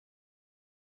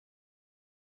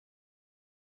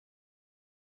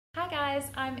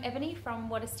guys, I'm Ebony from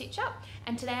What a Stitch Up,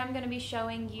 and today I'm going to be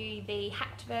showing you the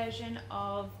hacked version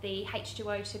of the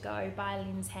H2O to go by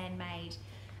Linds Handmade.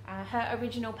 Her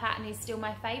original pattern is still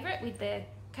my favourite with the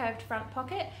curved front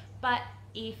pocket, but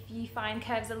if you find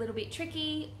curves a little bit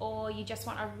tricky or you just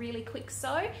want a really quick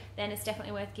sew, then it's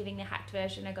definitely worth giving the hacked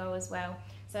version a go as well.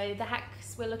 So the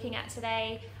hacks we're looking at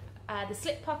today, the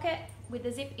slip pocket with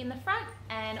the zip in the front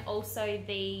and also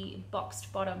the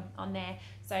boxed bottom on there.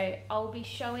 So I'll be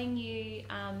showing you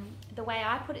the way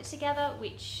I put it together,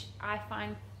 which I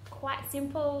find quite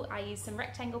simple. I use some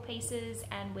rectangle pieces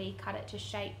and we cut it to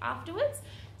shape afterwards.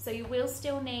 So you will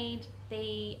still need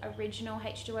the original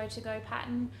H2O to go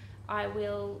pattern. I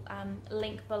will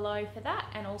link below for that,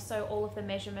 and also all of the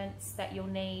measurements that you'll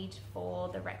need for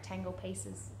the rectangle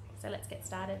pieces. So let's get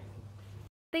started.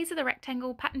 These are the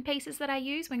rectangle pattern pieces that I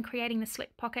use when creating the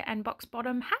slip pocket and box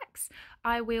bottom hacks.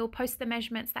 I will post the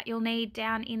measurements that you'll need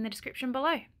down in the description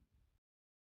below.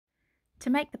 To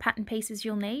make the pattern pieces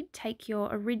you'll need, take your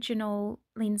original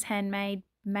Linds Handmade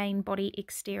main body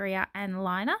exterior and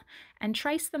liner and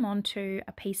trace them onto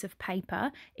a piece of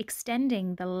paper,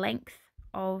 extending the length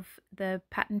of the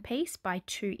pattern piece by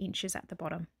 2 inches at the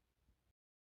bottom.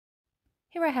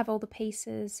 Here I have all the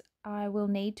pieces I will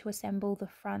need to assemble the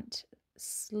front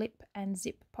slip and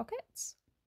zip pockets.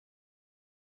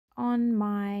 On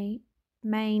my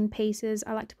main pieces,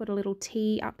 I like to put a little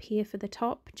T up here for the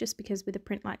top, just because with a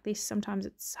print like this sometimes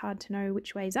it's hard to know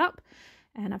which way's up,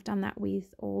 and I've done that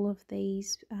with all of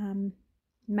these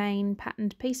main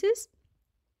patterned pieces.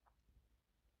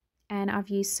 And I've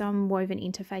used some woven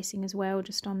interfacing as well,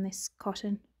 just on this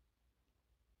cotton.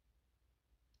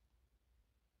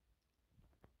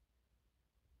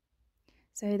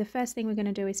 So the first thing we're going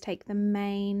to do is take the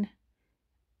main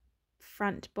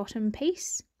front bottom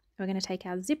piece. We're going to take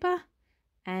our zipper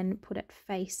and put it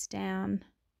face down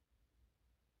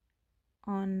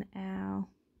on our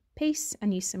piece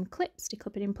and use some clips to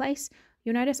clip it in place.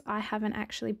 You'll notice I haven't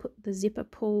actually put the zipper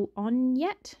pull on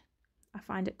yet. I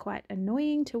find it quite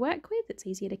annoying to work with. It's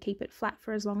easier to keep it flat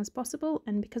for as long as possible,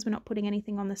 and because we're not putting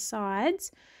anything on the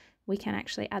sides, we can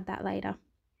actually add that later.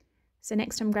 So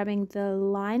next I'm grabbing the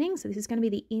lining. So this is going to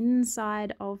be the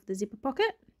inside of the zipper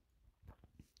pocket,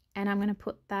 and I'm going to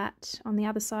put that on the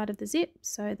other side of the zip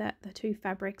so that the two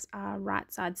fabrics are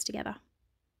right sides together.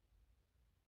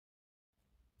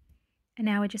 And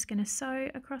now we're just going to sew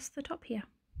across the top here.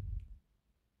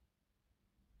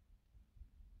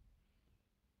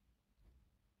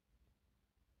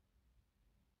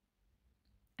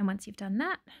 And once you've done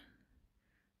that,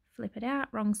 flip it out,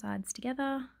 wrong sides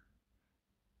together.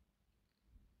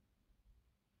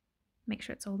 Make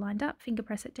sure it's all lined up, finger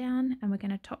press it down, and we're going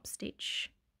to top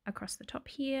stitch across the top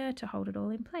here to hold it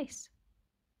all in place.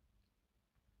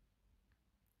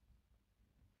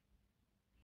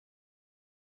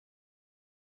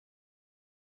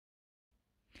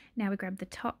 Now we grab the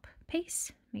top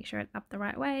piece, make sure it's up the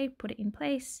right way, put it in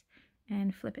place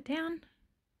and flip it down.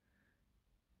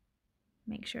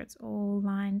 Make sure it's all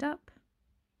lined up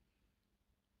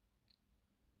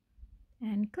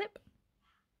and clip.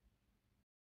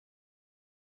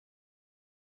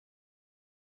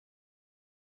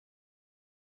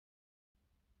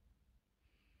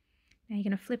 Now you're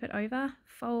going to flip it over,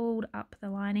 fold up the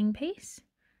lining piece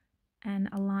and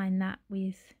align that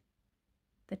with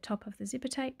the top of the zipper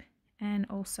tape and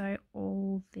also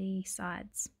all the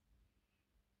sides.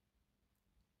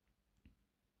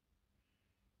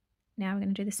 Now we're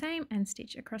going to do the same and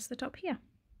stitch across the top here.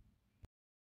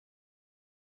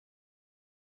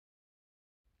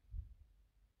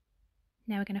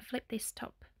 Now we're going to flip this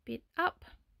top bit up,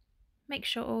 make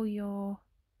sure all your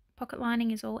pocket lining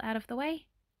is all out of the way,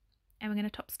 and we're going to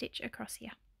top stitch across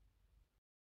here.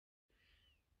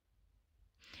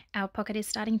 Our pocket is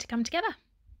starting to come together.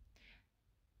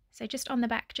 So just on the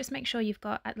back, just make sure you've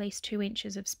got at least 2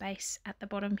 inches of space at the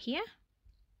bottom here.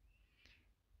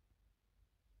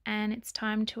 And it's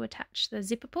time to attach the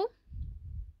zipper pull.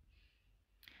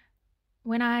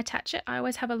 When I attach it, I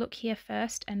always have a look here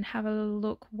first and have a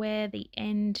look where the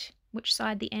end, which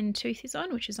side the end tooth is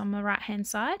on, which is on the right hand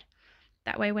side.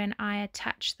 That way when I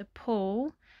attach the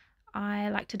pull, I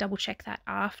like to double check that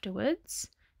afterwards.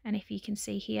 And if you can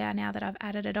see here, now that I've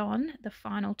added it on, the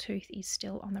final tooth is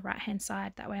still on the right hand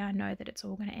side. That way I know that it's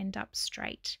all going to end up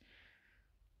straight.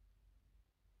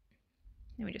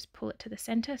 Then we just pull it to the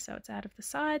center so it's out of the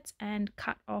sides and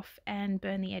cut off and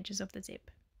burn the edges of the zip.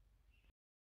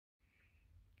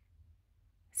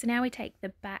 So now we take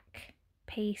the back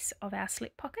piece of our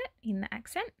slip pocket in the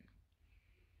accent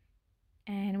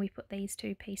and we put these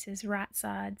two pieces right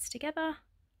sides together,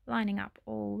 lining up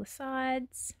all the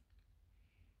sides.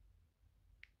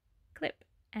 clip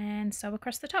and sew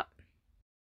across the top.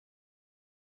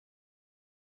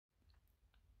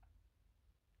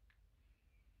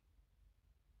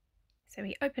 So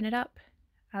we open it up.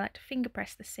 I like to finger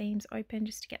press the seams open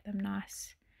just to get them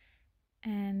nice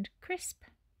and crisp.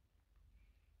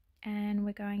 And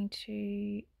we're going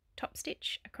to top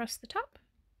stitch across the top.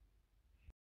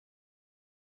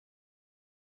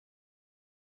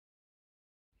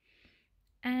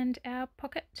 And our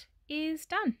pocket is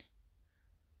done.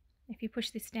 If you push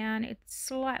this down, it's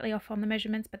slightly off on the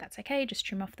measurements, but that's okay, just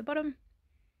trim off the bottom.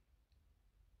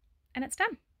 And it's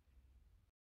done.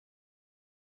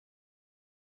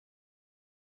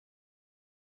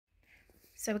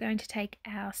 So we're going to take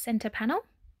our center panel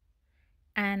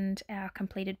and our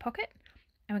completed pocket,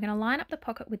 and we're going to line up the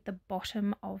pocket with the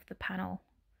bottom of the panel.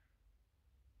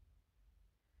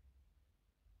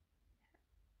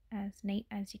 As neat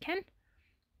as you can,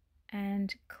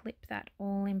 and clip that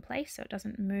all in place so it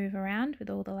doesn't move around with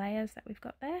all the layers that we've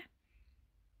got there.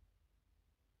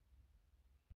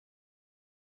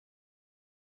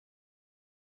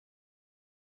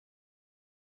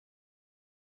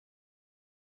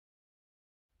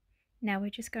 Now we're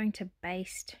just going to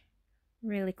baste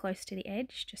really close to the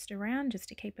edge, just around, just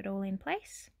to keep it all in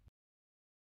place.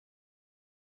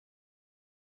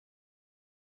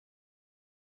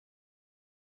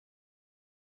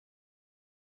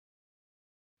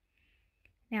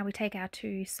 Now we take our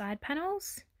two side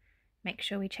panels, make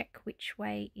sure we check which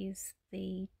way is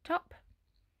the top,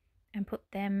 and put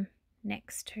them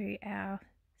next to our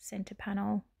center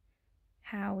panel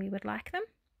how we would like them.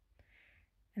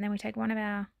 And then we take one of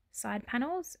our side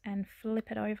panels and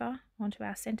flip it over onto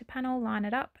our center panel, line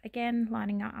it up, again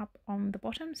lining it up on the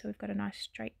bottom so we've got a nice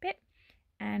straight bit,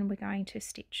 and we're going to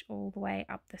stitch all the way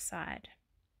up the side.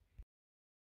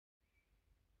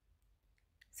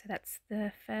 So that's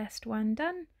the first one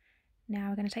done. Now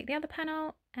we're going to take the other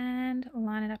panel and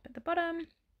line it up at the bottom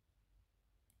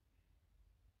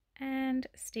and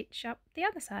stitch up the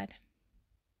other side.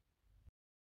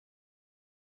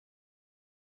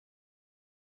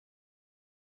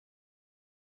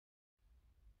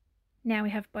 Now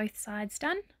we have both sides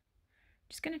done.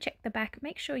 Just going to check the back,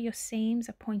 make sure your seams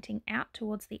are pointing out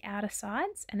towards the outer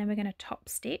sides, and then we're going to top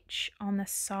stitch on the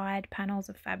side panels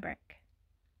of fabric.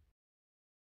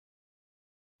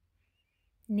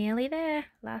 Nearly there,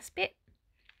 last bit.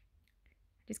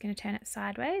 Just going to turn it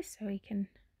sideways so we can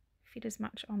fit as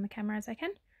much on the camera as I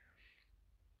can.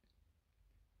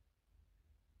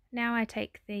 Now I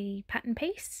take the pattern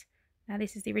piece. Now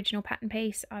this is the original pattern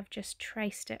piece. I've just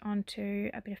traced it onto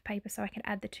a bit of paper so I can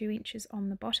add the 2 inches on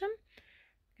the bottom.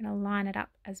 I'm going to line it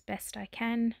up as best I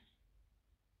can.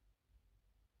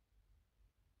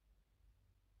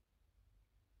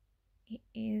 It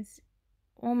is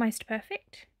almost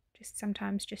perfect.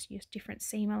 Sometimes just use different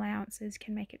seam allowances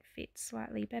can make it fit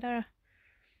slightly better.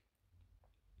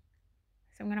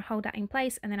 So I'm going to hold that in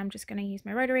place, and then I'm just going to use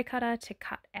my rotary cutter to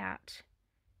cut out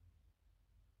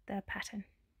the pattern.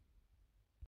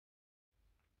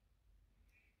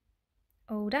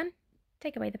 All done.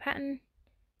 Take away the pattern.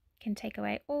 Can take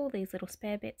away all these little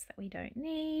spare bits that we don't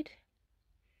need,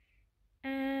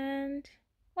 and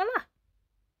voila!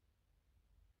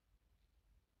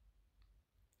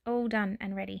 All done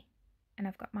and ready. And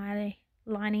I've got my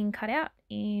lining cut out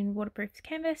in waterproof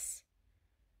canvas,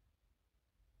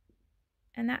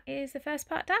 and that is the first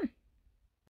part done.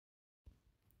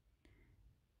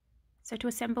 So to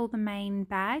assemble the main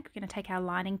bag, we're going to take our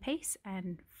lining piece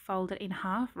and fold it in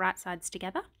half, right sides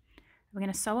together. We're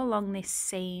going to sew along this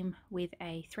seam with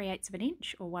a 3/8 of an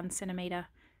inch or 1 centimetre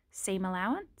seam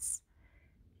allowance.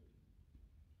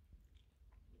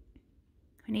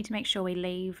 We need to make sure we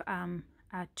leave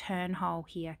a turn hole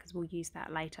here because we'll use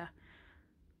that later.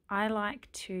 I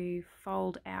like to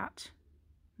fold out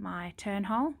my turn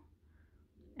hole,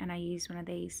 and I use one of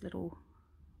these little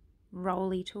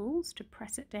rolly tools to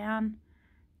press it down.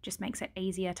 Just makes it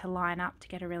easier to line up to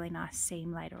get a really nice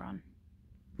seam later on.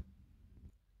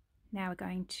 Now we're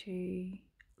going to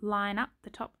line up the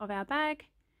top of our bag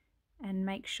and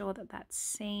make sure that that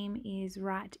seam is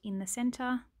right in the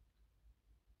center.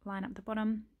 Line up the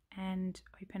bottom and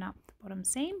open up the bottom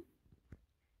seam.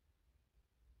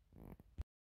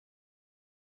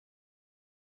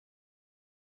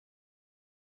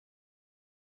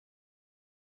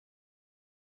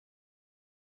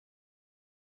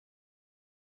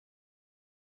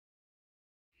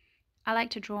 I like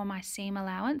to draw my seam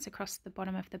allowance across the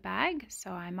bottom of the bag,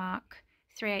 so I mark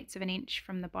 3/8 of an inch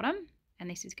from the bottom, and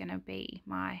this is going to be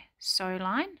my sew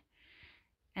line.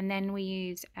 And then we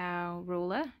use our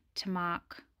ruler to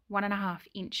mark 1.5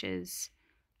 inches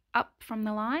up from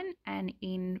the line and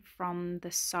in from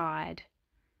the side.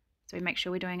 So we make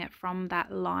sure we're doing it from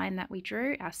that line that we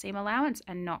drew, our seam allowance,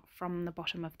 and not from the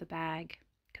bottom of the bag,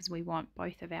 because we want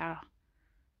both of our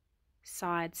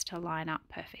sides to line up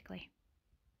perfectly.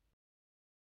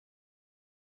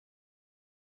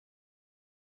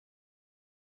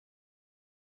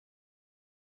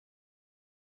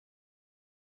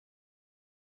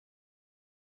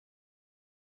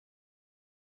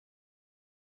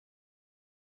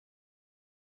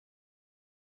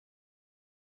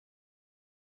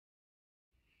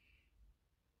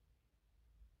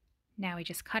 Now we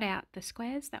just cut out the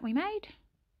squares that we made.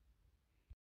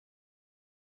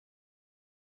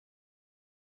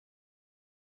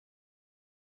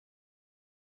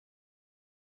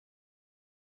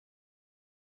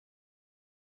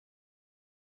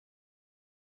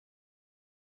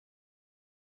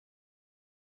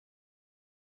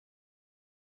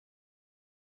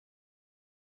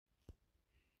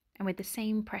 And with the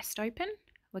seam pressed open,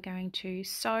 we're going to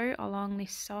sew along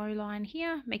this sew line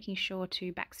here, making sure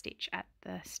to backstitch at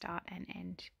the start and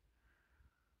end.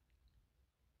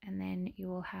 And then you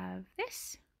will have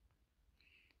this.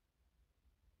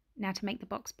 Now to make the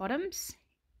box bottoms,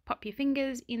 pop your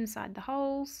fingers inside the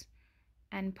holes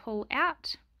and pull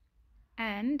out,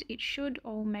 and it should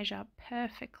all measure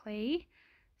perfectly,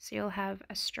 so you'll have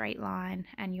a straight line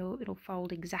and it'll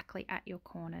fold exactly at your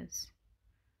corners.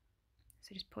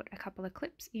 So just put a couple of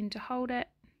clips in to hold it.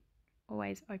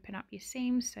 Always open up your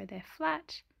seams so they're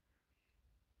flat.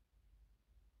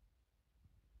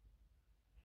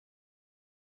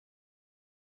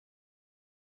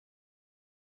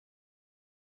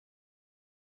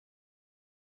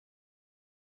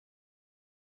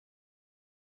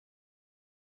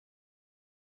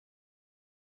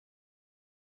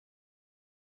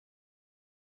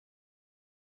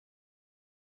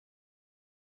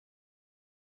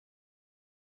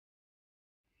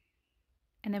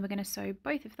 And then we're going to sew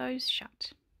both of those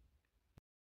shut.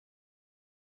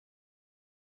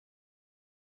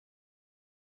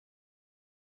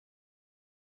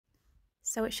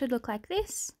 So it should look like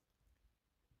this,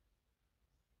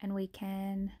 and we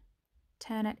can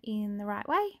turn it in the right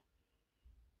way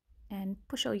and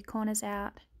push all your corners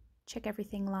out, check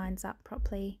everything lines up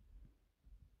properly,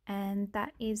 and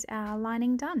that is our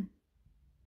lining done.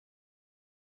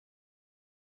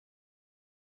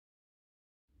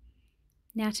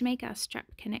 Now to make our strap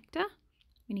connector,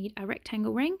 we need a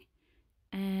rectangle ring,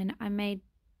 and I made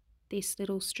this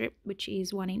little strip which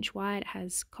is 1 inch wide. It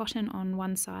has cotton on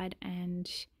one side and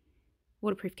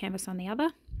waterproof canvas on the other.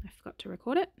 I forgot to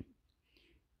record it,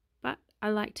 but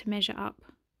I like to measure up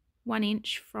 1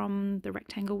 inch from the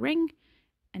rectangle ring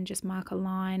and just mark a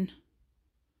line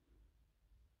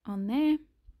on there,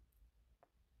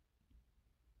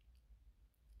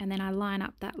 and then I line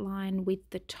up that line with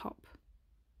the top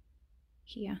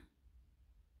here.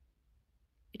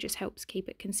 It just helps keep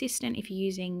it consistent if you're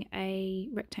using a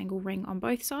rectangle ring on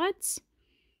both sides.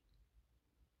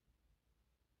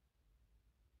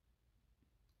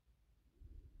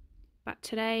 But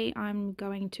today I'm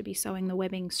going to be sewing the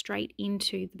webbing straight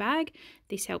into the bag.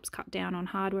 This helps cut down on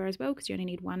hardware as well, because you only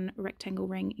need 1 rectangle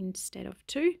ring instead of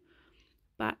 2.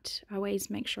 But I always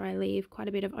make sure I leave quite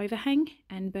a bit of overhang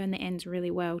and burn the ends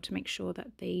really well to make sure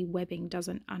that the webbing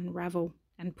doesn't unravel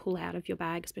and pull out of your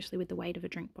bag, especially with the weight of a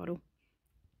drink bottle.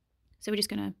 So we're just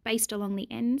going to baste along the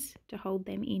ends to hold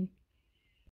them in.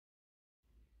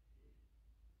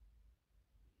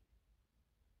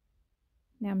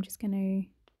 Now I'm just going to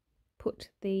put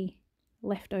the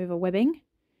leftover webbing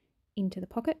into the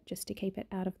pocket just to keep it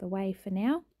out of the way for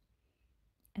now.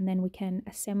 And then we can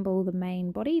assemble the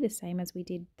main body the same as we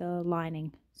did the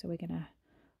lining. So we're going to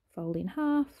fold in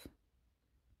half,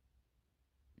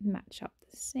 match up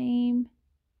the seam,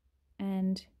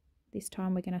 and this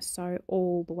time we're going to sew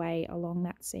all the way along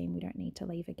that seam. We don't need to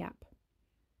leave a gap.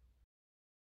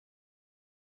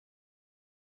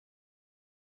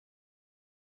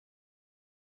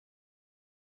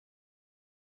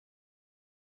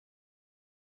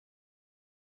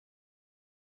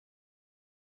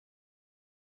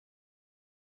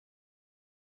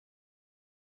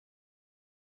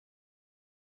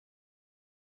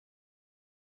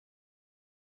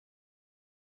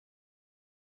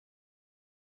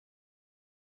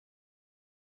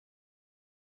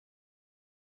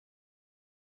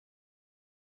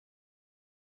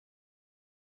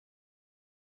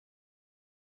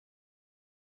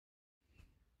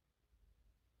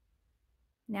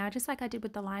 Now, just like I did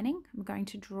with the lining, I'm going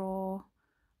to draw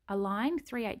a line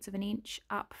 3/8 of an inch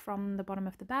up from the bottom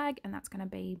of the bag, and that's going to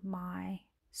be my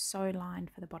sew line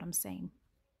for the bottom seam.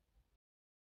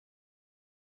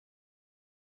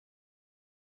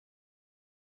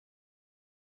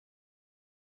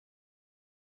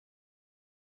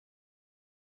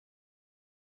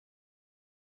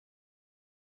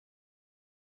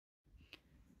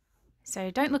 So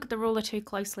don't look at the ruler too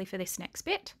closely for this next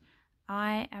bit.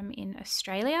 I am in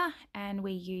Australia and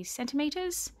we use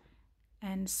centimetres,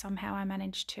 and somehow I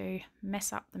managed to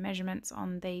mess up the measurements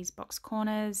on these box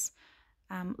corners.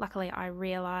 Luckily I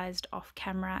realised off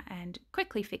camera and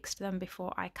quickly fixed them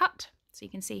before I cut. So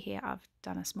you can see here I've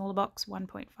done a smaller box,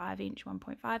 1.5 inch,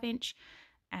 1.5 inch,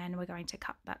 and we're going to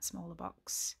cut that smaller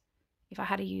box. If I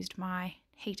had used my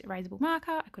heat erasable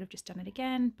marker, I could have just done it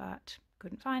again, but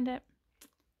couldn't find it.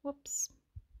 Whoops.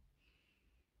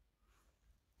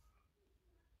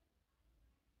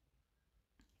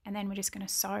 And then we're just going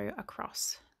to sew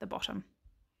across the bottom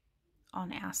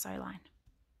on our sew line.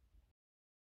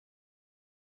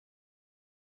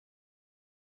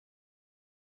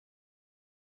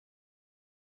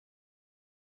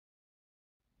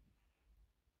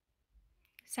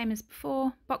 Same as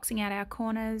before, boxing out our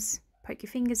corners, poke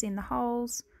your fingers in the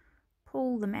holes,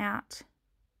 pull them out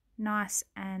nice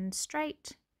and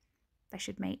straight. They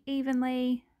should meet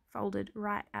evenly, folded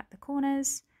right at the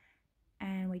corners,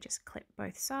 and we just clip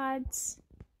both sides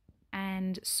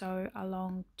and sew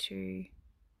along to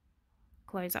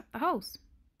close up the holes.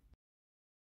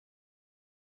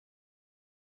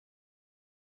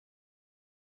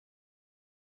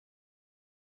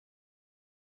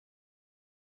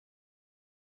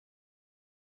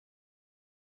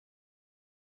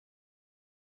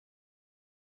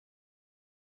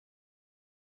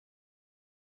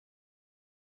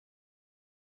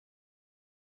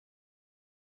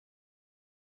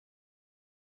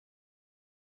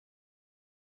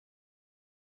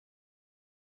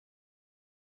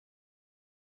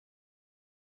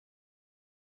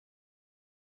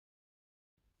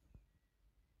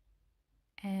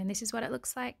 And this is what it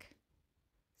looks like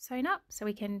sewn up. So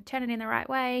we can turn it in the right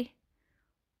way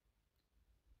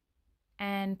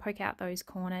and poke out those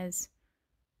corners.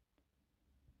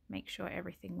 Make sure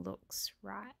everything looks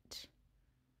right.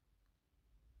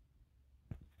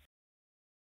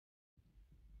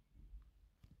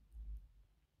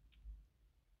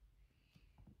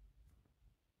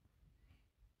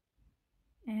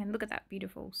 And look at that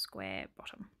beautiful square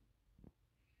bottom.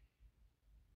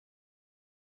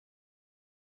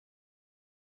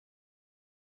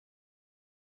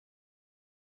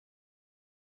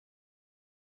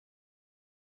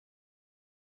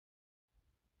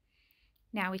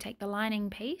 Now we take the lining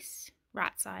piece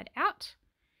right side out,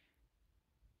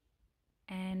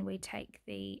 and we take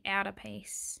the outer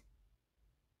piece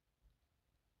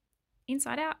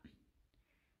inside out.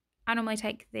 I normally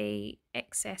take the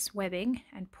excess webbing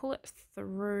and pull it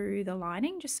through the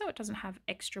lining just so it doesn't have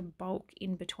extra bulk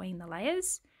in between the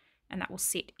layers, and that will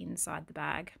sit inside the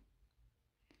bag.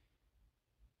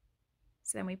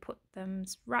 So then we put them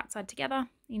right side together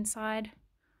inside.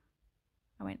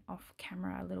 I went off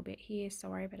camera a little bit here,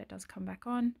 sorry, but it does come back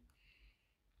on.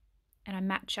 And I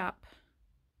match up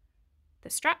the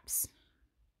straps,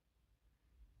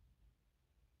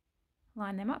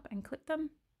 line them up and clip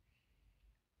them.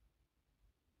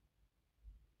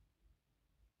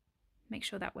 Make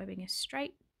sure that webbing is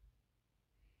straight.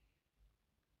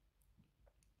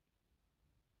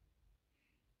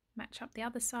 Match up the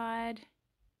other side.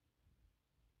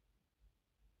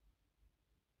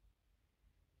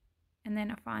 And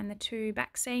then I find the two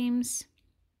back seams,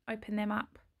 open them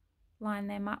up, line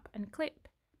them up and clip.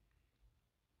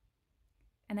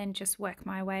 And then just work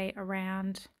my way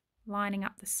around, lining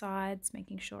up the sides,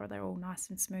 making sure they're all nice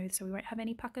and smooth so we won't have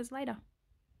any puckers later.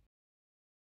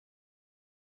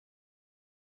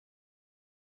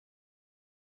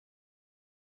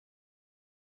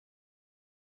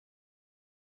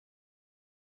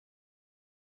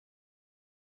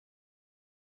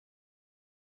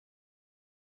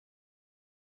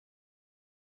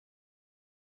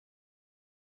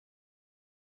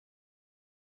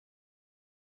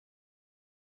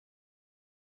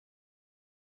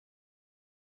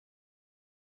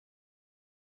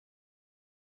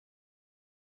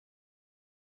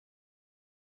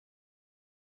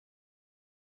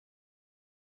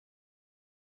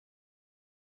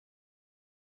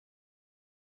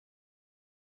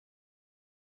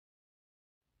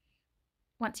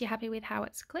 Once you're happy with how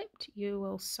it's clipped, you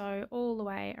will sew all the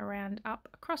way around up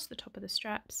across the top of the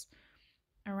straps,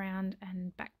 around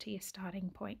and back to your starting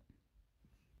point.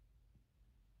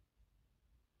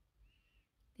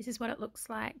 This is what it looks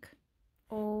like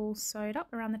all sewed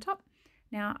up around the top.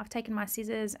 Now I've taken my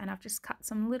scissors and I've just cut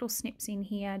some little snips in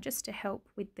here just to help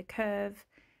with the curve.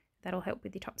 That'll help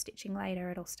with the top stitching later.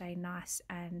 It'll stay nice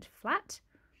and flat.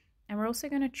 And we're also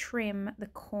going to trim the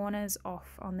corners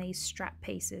off on these strap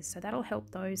pieces, so that'll help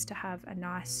those to have a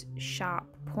nice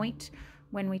sharp point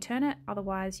when we turn it.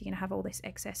 Otherwise you're going to have all this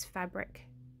excess fabric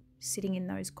sitting in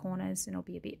those corners and it'll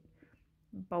be a bit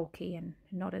bulky and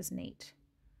not as neat.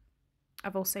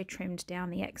 I've also trimmed down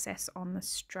the excess on the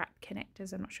strap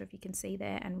connectors, I'm not sure if you can see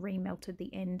there, and remelted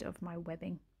the end of my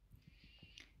webbing.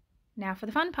 Now for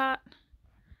the fun part.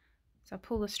 So I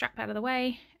pull the strap out of the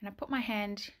way and I put my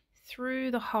hand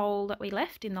through the hole that we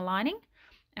left in the lining,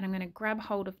 and I'm going to grab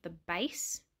hold of the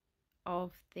base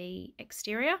of the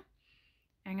exterior.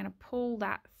 I'm going to pull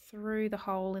that through the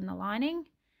hole in the lining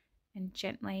and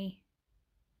gently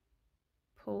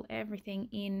pull everything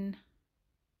in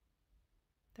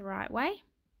the right way.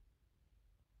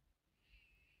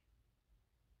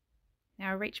 Now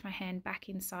I reach my hand back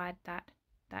inside that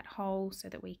hole so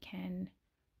that we can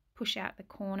push out the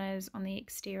corners on the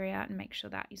exterior and make sure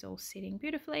that is all sitting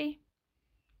beautifully.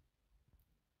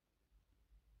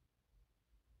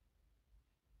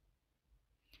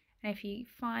 And if you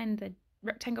find the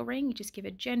rectangle ring, you just give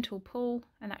a gentle pull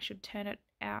and that should turn it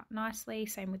out nicely.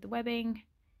 Same with the webbing.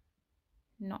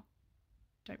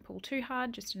 Don't pull too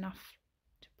hard, just enough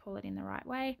to pull it in the right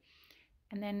way.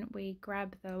 And then we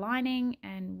grab the lining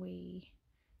and we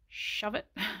shove it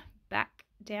back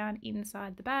down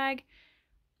inside the bag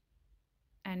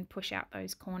and push out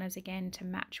those corners again to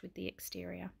match with the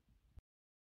exterior.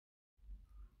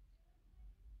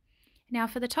 Now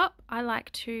for the top, I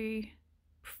like to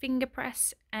finger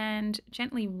press and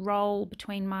gently roll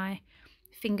between my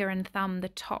finger and thumb the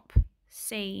top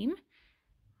seam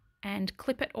and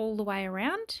clip it all the way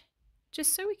around,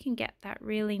 just so we can get that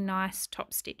really nice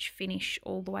top stitch finish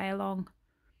all the way along.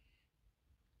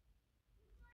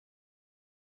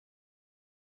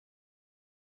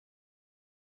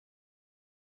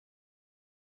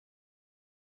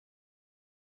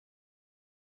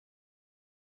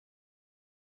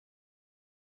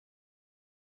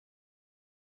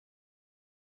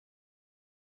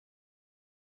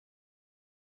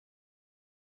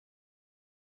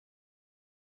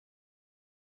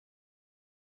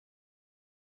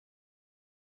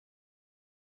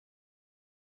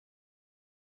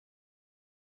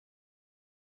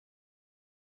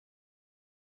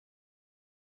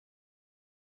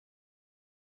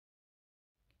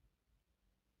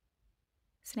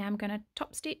 So now I'm going to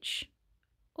top stitch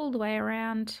all the way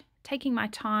around, taking my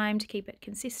time to keep it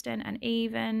consistent and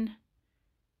even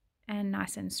and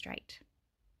nice and straight.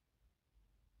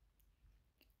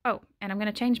 Oh, and I'm going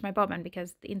to change my bobbin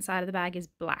because the inside of the bag is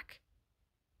black.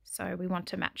 So we want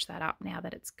to match that up now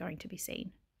that it's going to be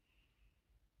seen.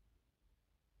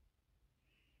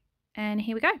 And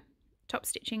here we go. Top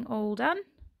stitching all done.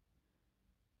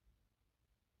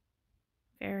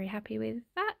 Very happy with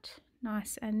that.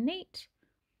 Nice and neat.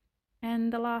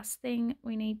 And the last thing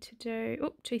we need to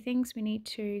do, two things. We need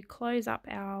to close up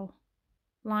our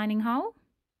lining hole.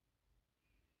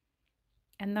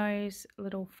 And those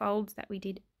little folds that we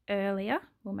did earlier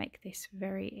will make this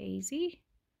very easy.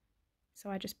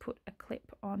 So I just put a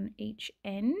clip on each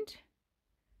end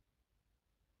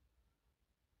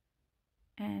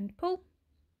and pull,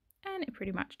 and it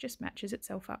pretty much just matches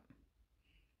itself up.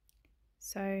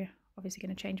 So obviously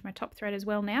going to change my top thread as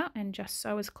well now and just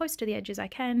sew as close to the edge as I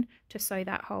can to sew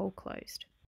that hole closed.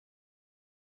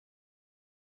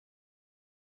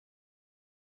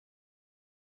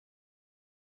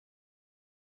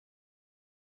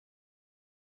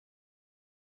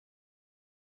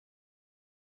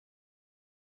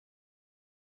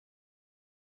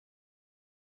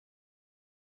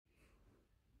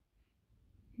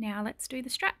 Now let's do the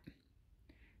strap.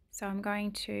 So I'm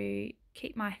going to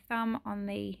keep my thumb on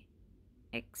the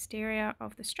exterior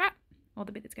of the strap, or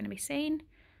the bit that's going to be seen,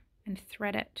 and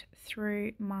thread it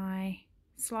through my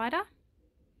slider.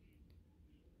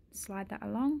 Slide that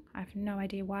along. I have no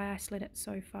idea why I slid it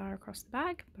so far across the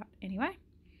bag, but anyway.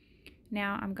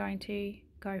 Now I'm going to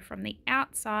go from the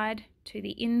outside to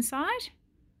the inside,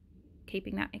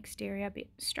 keeping that exterior bit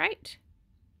straight.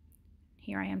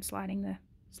 Here I am sliding the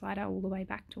slider all the way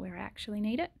back to where I actually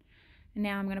need it. And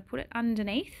now I'm going to put it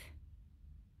underneath.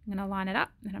 I'm going to line it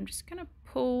up and I'm just going to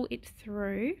pull it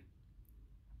through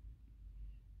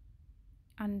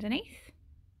underneath.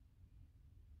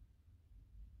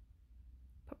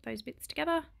 Pop those bits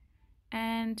together,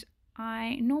 and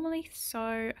I normally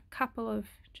sew a couple of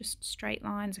just straight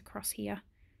lines across here.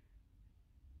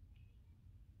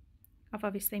 I've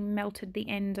obviously melted the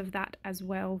end of that as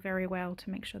well very well to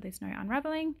make sure there's no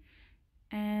unraveling.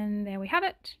 And there we have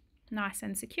it, nice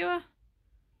and secure.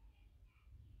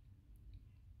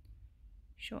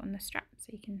 Shorten the strap so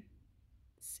you can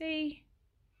see.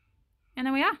 And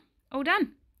there we are, all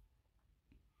done.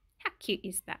 How cute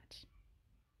is that?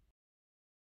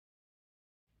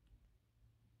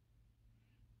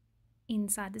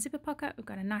 Inside the zipper pocket, we've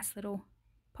got a nice little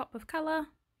pop of colour.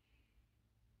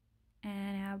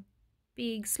 and our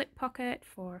big slip pocket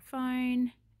for a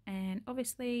phone, and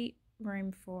obviously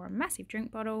room for a massive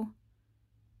drink bottle,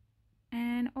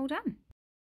 and all done.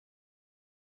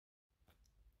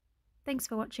 Thanks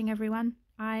for watching, everyone.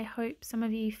 I hope some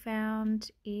of you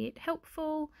found it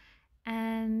helpful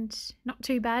and not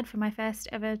too bad for my first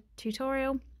ever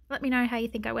tutorial. Let me know how you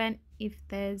think I went, if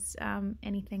there's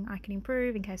anything I can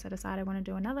improve in case I decide I want to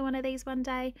do another one of these one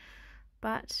day.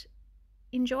 But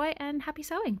enjoy and happy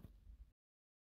sewing!